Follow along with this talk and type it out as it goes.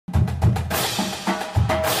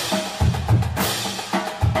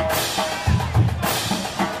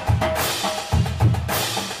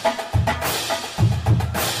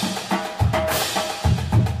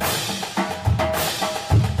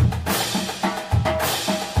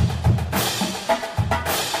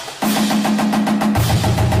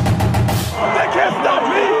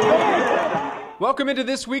Welcome into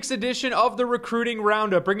this week's edition of the Recruiting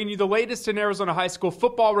Roundup, bringing you the latest in Arizona high school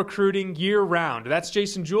football recruiting year-round. That's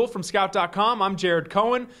Jason Jewell from Scout.com. I'm Jared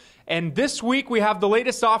Cohen. And this week we have the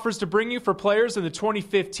latest offers to bring you for players in the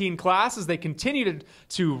 2015 class as they continue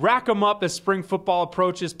to rack them up as spring football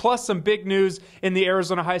approaches, plus some big news in the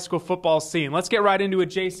Arizona high school football scene. Let's get right into it,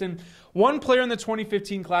 Jason. One player in the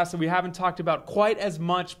 2015 class that we haven't talked about quite as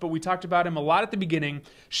much, but we talked about him a lot at the beginning,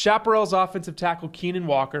 Chaparral's offensive tackle Keenan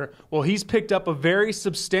Walker. Well, he's picked up a very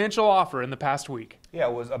substantial offer in the past week. Yeah,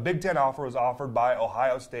 it was a Big Ten offer was offered by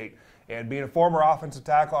Ohio State. And being a former offensive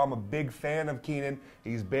tackle, I'm a big fan of Keenan.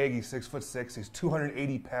 He's big, he's 6'6", he's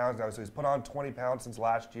 280 pounds now, so he's put on 20 pounds since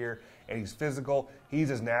last year, and he's physical.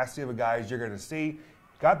 He's as nasty of a guy as you're going to see.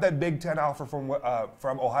 Got that Big Ten offer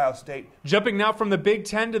from Ohio State. Jumping now from the Big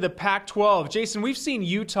Ten to the Pac-12. Jason, we've seen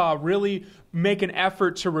Utah really make an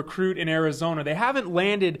effort to recruit in Arizona. They haven't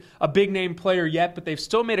landed a big-name player yet, but they've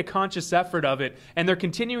still made a conscious effort of it, and they're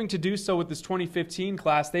continuing to do so with this 2015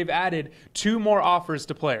 class. They've added 2 more offers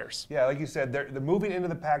to players. Yeah, like you said, they're moving into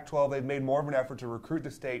the Pac-12. They've made more of an effort to recruit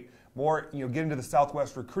the state, more, get into the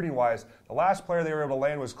Southwest recruiting-wise. The last player they were able to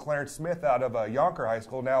land was Clarence Smith out of Yonker High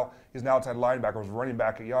School. Now he's an outside linebacker, was running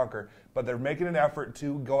back at Yonker. But they're making an effort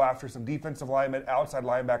to go after some defensive linemen, outside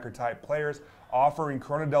linebacker-type players, offering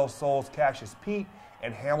Corona del Sol's Cassius Pete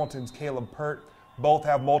and Hamilton's Caleb Pert. Both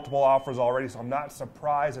have multiple offers already, so I'm not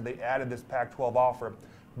surprised that they added this Pac-12 offer,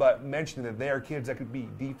 but mentioning that they are kids that could be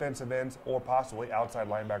defensive ends or possibly outside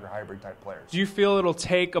linebacker hybrid type players. Do you feel it'll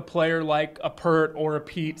take a player like a Pert or a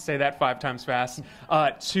Pete, say that 5 times fast,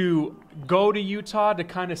 to go to Utah to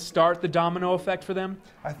kind of start the domino effect for them?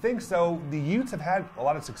 I think so. The Utes have had a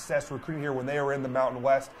lot of success recruiting here when they were in the Mountain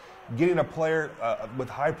West. Getting a player with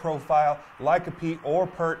high profile like a Pete or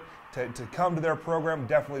Pert to come to their program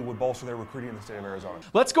definitely would bolster their recruiting in the state of Arizona.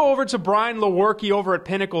 Let's go over to Brian Lewerke over at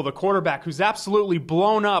Pinnacle, the quarterback, who's absolutely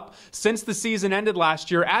blown up since the season ended last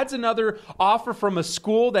year. Adds another offer from a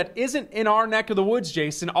school that isn't in our neck of the woods,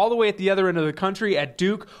 Jason, all the way at the other end of the country at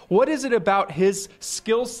Duke. What is it about his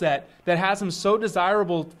skill set that has him so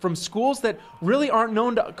desirable from schools that really aren't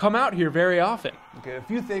known to come out here very often? Okay, a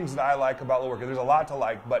few things that I like about Lewerke. There's a lot to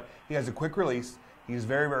like, but he has a quick release. He's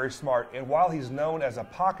very, very smart. And while he's known as a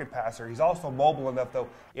pocket passer, he's also mobile enough, though,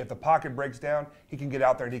 if the pocket breaks down, he can get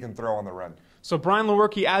out there and he can throw on the run. So Brian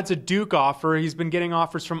Lewerke adds a Duke offer. He's been getting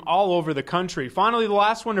offers from all over the country. Finally, the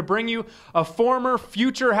last one to bring you, a former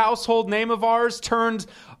future household name of ours turned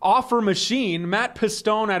offer machine. Matt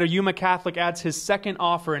Pistone out of Yuma Catholic adds his second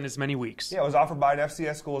offer in as many weeks. Yeah, it was offered by an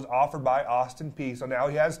FCS school. It was offered by Austin Peay. So now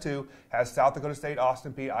he has 2. Has South Dakota State,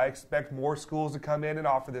 Austin Peay. I expect more schools to come in and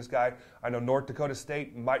offer this guy. I know North Dakota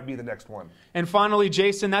State might be the next one. And finally,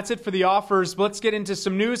 Jason, that's it for the offers. Let's get into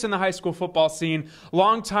some news in the high school football scene.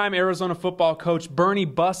 Longtime Arizona football coach Bernie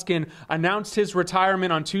Buskin announced his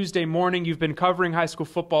retirement on Tuesday morning. You've been covering high school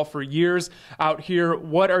football for years out here.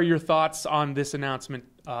 What are your thoughts on this announcement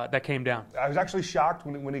that came down? I was actually shocked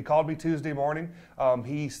when he called me Tuesday morning.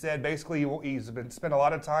 He said basically he's spent a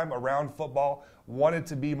lot of time around football, wanted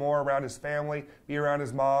to be more around his family, be around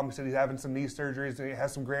his mom. He said he's having some knee surgeries and he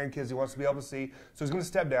has some grandkids he wants to be able to see. So he's going to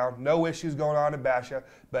step down. No issues going on in Basha,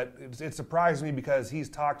 but it surprised me because he's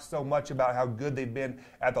talked so much about how good they've been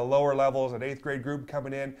at the lower levels, an 8th grade group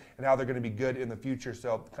coming in, and how they're going to be good in the future.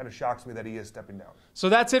 So it kind of shocks me that he is stepping down. So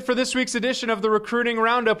that's it for this week's edition of the Recruiting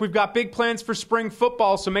Roundup. We've got big plans for spring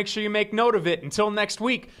football, so make sure you make note of it. Until next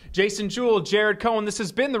week, Jason Jewell, Jared Cohen, this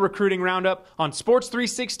has been the Recruiting Roundup on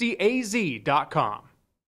Sports360AZ.com.